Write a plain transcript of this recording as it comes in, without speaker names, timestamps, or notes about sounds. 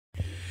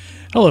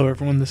Hello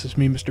everyone, this is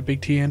me, Mr.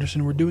 Big T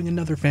Anderson. We're doing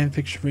another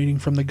fanfiction reading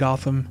from the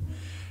Gotham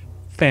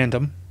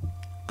fandom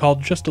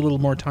called Just a Little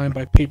More Time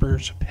by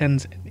Papers,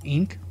 Pens, and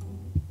Ink.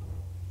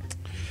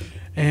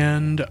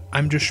 And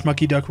I'm just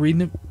Schmucky Duck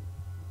reading it.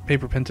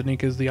 Paper, Pens, and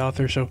Ink is the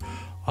author, so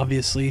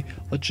obviously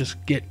let's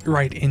just get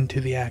right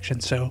into the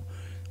action. So,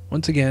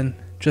 once again,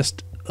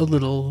 just a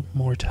little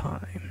more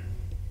time.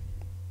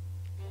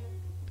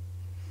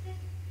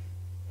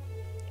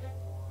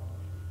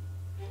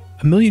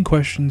 A million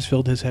questions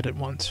filled his head at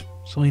once.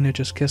 Selina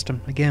just kissed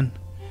him, again.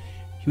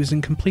 He was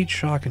in complete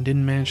shock and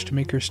didn't manage to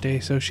make her stay,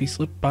 so she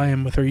slipped by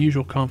him with her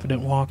usual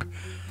confident walk.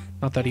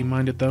 Not that he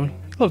minded, though.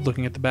 He loved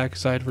looking at the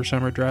backside of her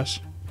summer dress.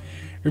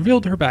 It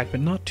revealed her back, but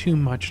not too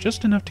much,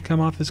 just enough to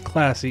come off as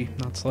classy,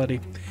 not slutty.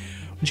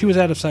 When she was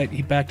out of sight,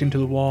 he backed into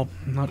the wall,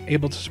 not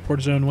able to support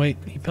his own weight.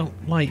 He felt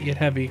light yet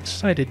heavy,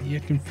 excited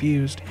yet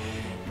confused.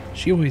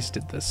 She always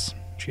did this.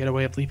 She had a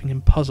way of leaving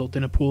him puzzled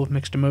in a pool of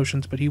mixed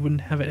emotions, but he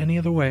wouldn't have it any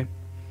other way.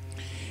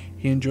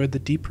 He enjoyed the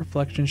deep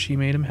reflection she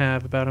made him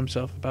have about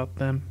himself, about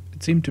them.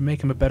 It seemed to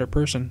make him a better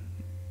person.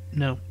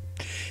 No,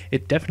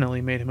 it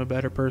definitely made him a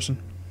better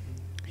person.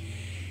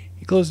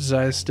 He closed his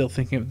eyes, still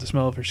thinking of the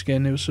smell of her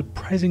skin. It was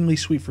surprisingly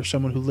sweet for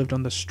someone who lived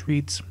on the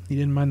streets. He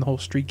didn't mind the whole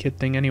street kid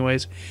thing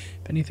anyways.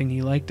 If anything,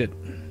 he liked it.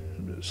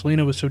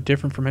 Selina was so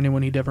different from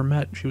anyone he'd ever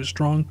met. She was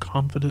strong,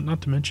 confident,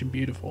 not to mention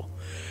beautiful.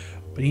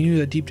 But he knew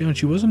that deep down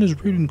she wasn't as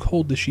rude and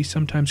cold as she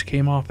sometimes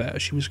came off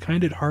as. She was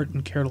kind at heart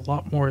and cared a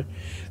lot more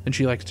than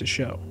she likes to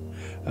show.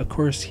 Of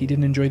course, he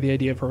didn't enjoy the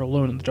idea of her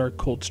alone in the dark,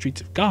 cold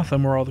streets of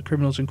Gotham where all the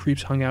criminals and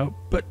creeps hung out,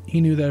 but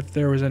he knew that if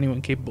there was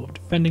anyone capable of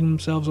defending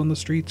themselves on the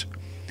streets,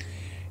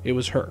 it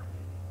was her.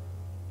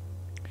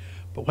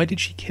 But why did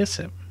she kiss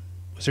him?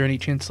 Was there any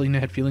chance Selina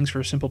had feelings for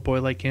a simple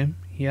boy like him?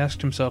 He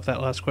asked himself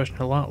that last question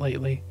a lot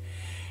lately.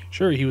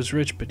 Sure, he was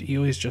rich, but he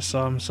always just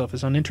saw himself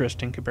as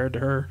uninteresting compared to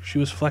her. She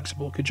was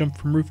flexible, could jump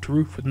from roof to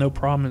roof with no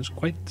problem, and was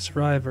quite the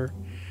survivor.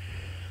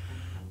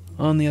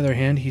 On the other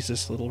hand, he's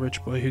this little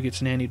rich boy who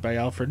gets nannied by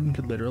Alfred and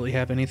could literally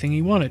have anything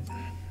he wanted.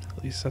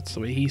 At least that's the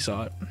way he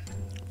saw it.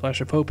 A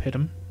flash of hope hit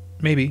him.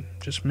 Maybe,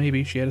 just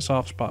maybe, she had a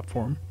soft spot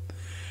for him.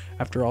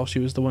 After all, she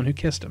was the one who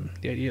kissed him.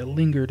 The idea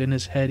lingered in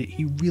his head.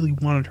 He really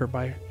wanted her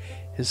by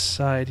his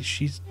side.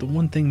 She's the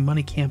one thing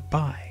money can't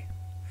buy.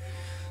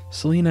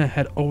 Selina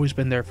had always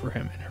been there for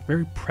him, and her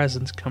very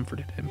presence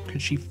comforted him.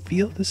 Could she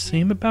feel the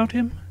same about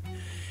him?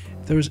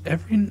 If there was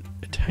ever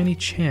a tiny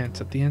chance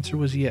that the answer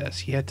was yes,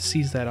 he had to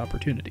seize that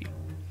opportunity.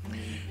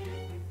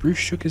 Bruce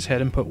shook his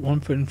head and put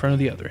one foot in front of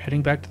the other,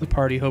 heading back to the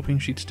party, hoping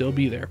she'd still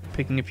be there,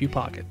 picking a few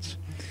pockets.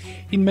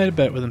 He'd made a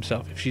bet with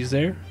himself. If she's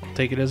there, I'll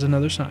take it as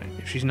another sign.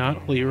 If she's not,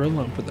 I'll leave her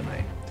alone for the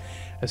night.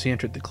 As he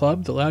entered the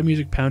club, the loud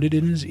music pounded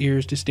in his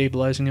ears,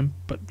 destabilizing him,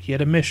 but he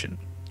had a mission,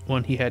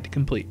 one he had to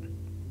complete.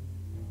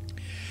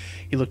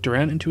 He looked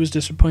around, and to his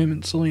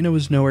disappointment, Selina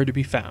was nowhere to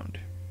be found.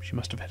 She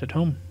must have headed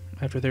home.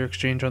 After their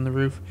exchange on the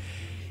roof,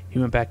 he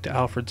went back to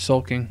Alfred,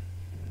 sulking.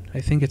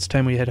 I think it's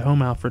time we head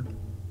home, Alfred.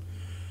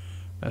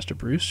 Master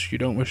Bruce, you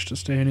don't wish to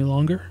stay any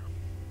longer?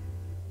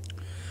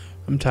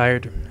 I'm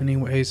tired.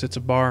 Anyways, it's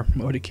a bar.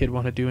 What would a kid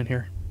want to do in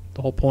here?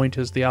 The whole point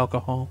is the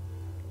alcohol.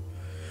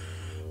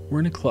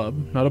 We're in a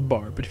club, not a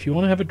bar, but if you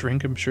want to have a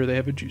drink, I'm sure they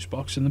have a juice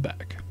box in the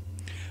back.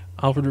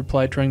 Alfred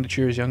replied, trying to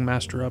cheer his young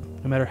master up.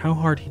 No matter how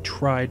hard he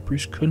tried,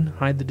 Bruce couldn't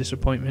hide the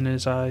disappointment in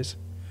his eyes.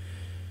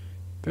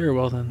 Very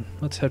well then,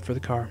 let's head for the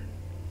car.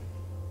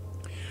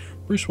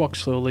 Bruce walked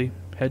slowly,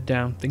 head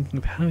down, thinking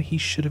of how he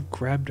should have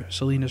grabbed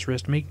Selina's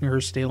wrist, making her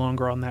stay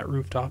longer on that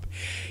rooftop.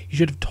 He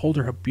should have told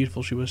her how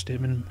beautiful she was to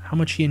him and how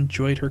much he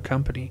enjoyed her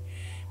company.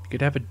 If he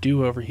could have a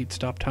do-over, he'd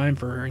stop time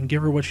for her and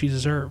give her what she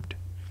deserved.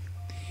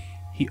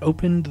 He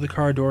opened the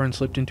car door and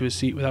slipped into his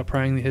seat without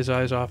prying his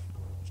eyes off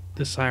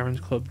the Sirens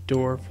Club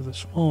door for the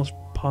smallest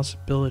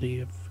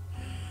possibility of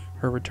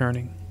her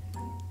returning.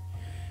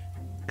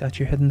 Got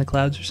your head in the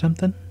clouds or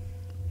something?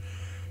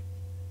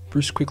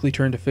 Bruce quickly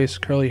turned to face the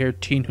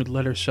curly-haired teen who'd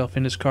let herself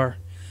in his car.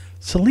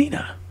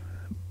 Selina!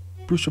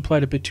 Bruce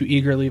replied a bit too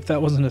eagerly. If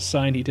that wasn't a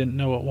sign, he didn't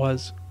know what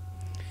was.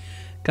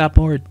 Got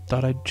bored.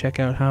 Thought I'd check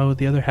out how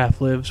the other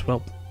half lives.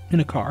 Well, in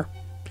a car.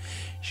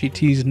 She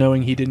teased,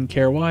 knowing he didn't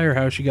care why or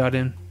how she got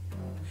in.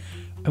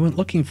 I went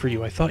looking for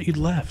you. I thought you'd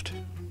left.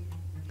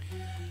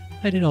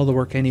 I did all the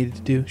work I needed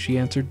to do, she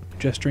answered,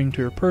 gesturing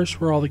to her purse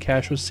where all the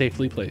cash was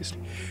safely placed.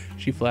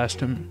 She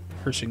flashed him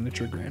her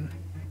signature grin.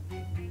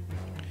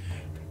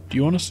 Do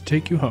you want us to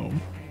take you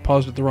home?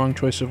 Paused at the wrong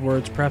choice of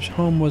words. Perhaps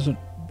home wasn't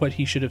what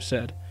he should have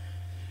said.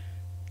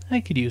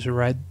 I could use a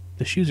ride.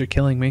 The shoes are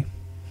killing me.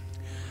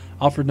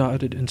 Alfred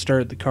nodded and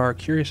started the car,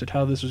 curious at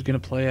how this was going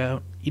to play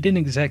out. He didn't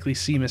exactly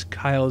seem as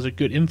Kyle as a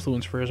good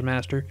influence for his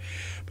master,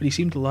 but he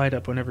seemed to light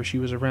up whenever she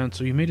was around,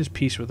 so he made his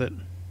peace with it.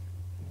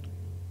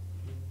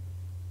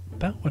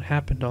 About what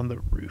happened on the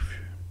roof,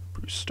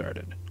 Bruce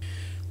started.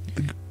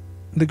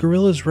 The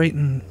gorilla's right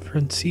in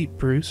front seat,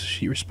 Bruce,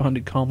 she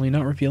responded calmly,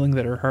 not revealing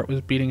that her heart was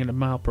beating at a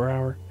mile per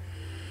hour.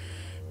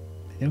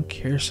 I don't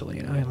care,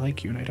 Selina. I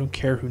like you, and I don't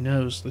care who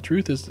knows. The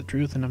truth is the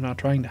truth, and I'm not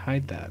trying to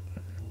hide that,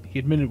 he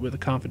admitted with a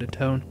confident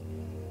tone.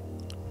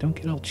 Don't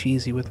get all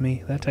cheesy with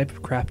me. That type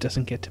of crap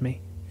doesn't get to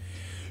me.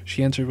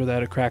 She answered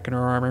without a crack in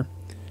her armor.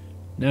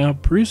 Now,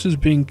 Bruce is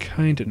being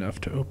kind enough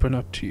to open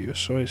up to you,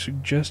 so I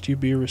suggest you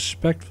be a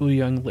respectful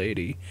young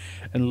lady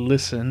and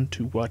listen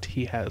to what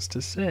he has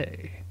to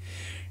say,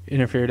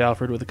 interfered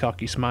Alfred with a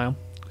cocky smile.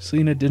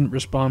 Selina didn't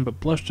respond, but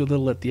blushed a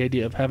little at the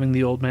idea of having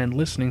the old man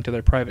listening to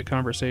their private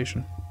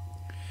conversation.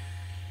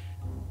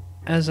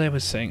 As I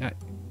was saying,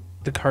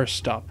 the car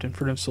stopped in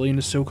front of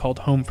Selina's so-called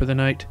home for the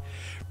night.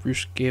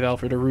 Bruce gave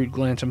Alfred a rude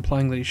glance,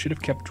 implying that he should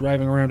have kept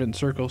driving around in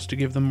circles to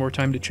give them more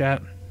time to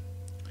chat.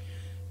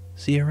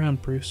 See you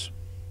around, Bruce.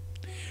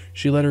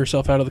 She let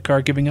herself out of the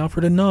car, giving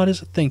Alfred a nod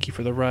as a thank you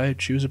for the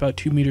ride. She was about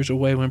 2 meters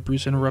away when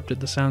Bruce interrupted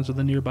the sounds of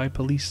the nearby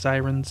police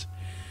sirens.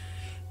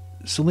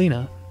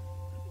 Selina.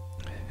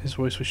 His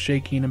voice was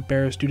shaky and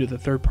embarrassed due to the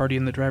third party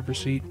in the driver's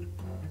seat.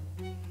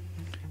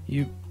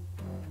 You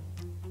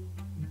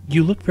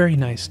look very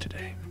nice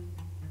today.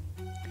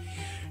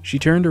 She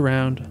turned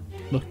around,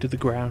 looked at the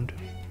ground,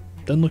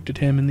 then looked at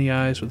him in the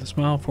eyes with a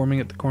smile forming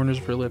at the corners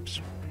of her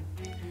lips.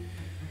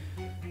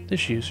 The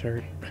shoes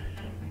hurt,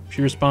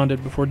 she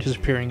responded before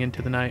disappearing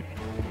into the night.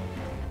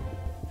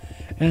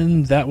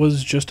 And that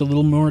was just a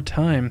little more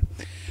time.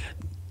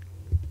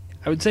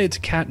 I would say it's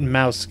a cat and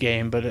mouse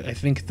game, but I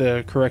think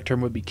the correct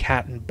term would be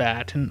cat and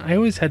bat. And I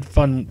always had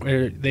fun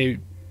where they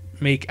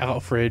make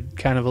Alfred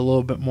kind of a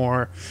little bit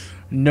more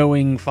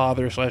knowing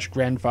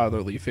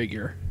father/grandfatherly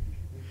figure.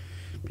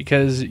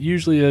 Because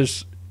usually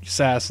there's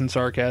sass and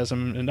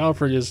sarcasm, and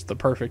Alfred is the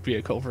perfect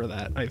vehicle for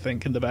that, I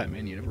think, in the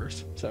Batman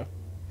universe. So,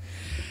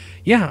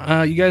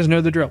 yeah, you guys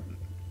know the drill.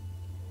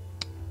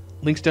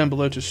 Links down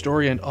below to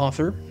story and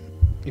author.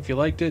 If you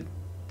liked it,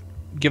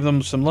 give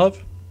them some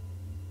love.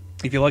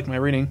 If you like my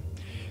reading,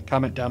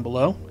 comment down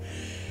below.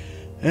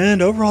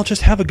 And overall,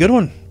 just have a good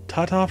one.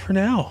 Ta-ta for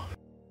now.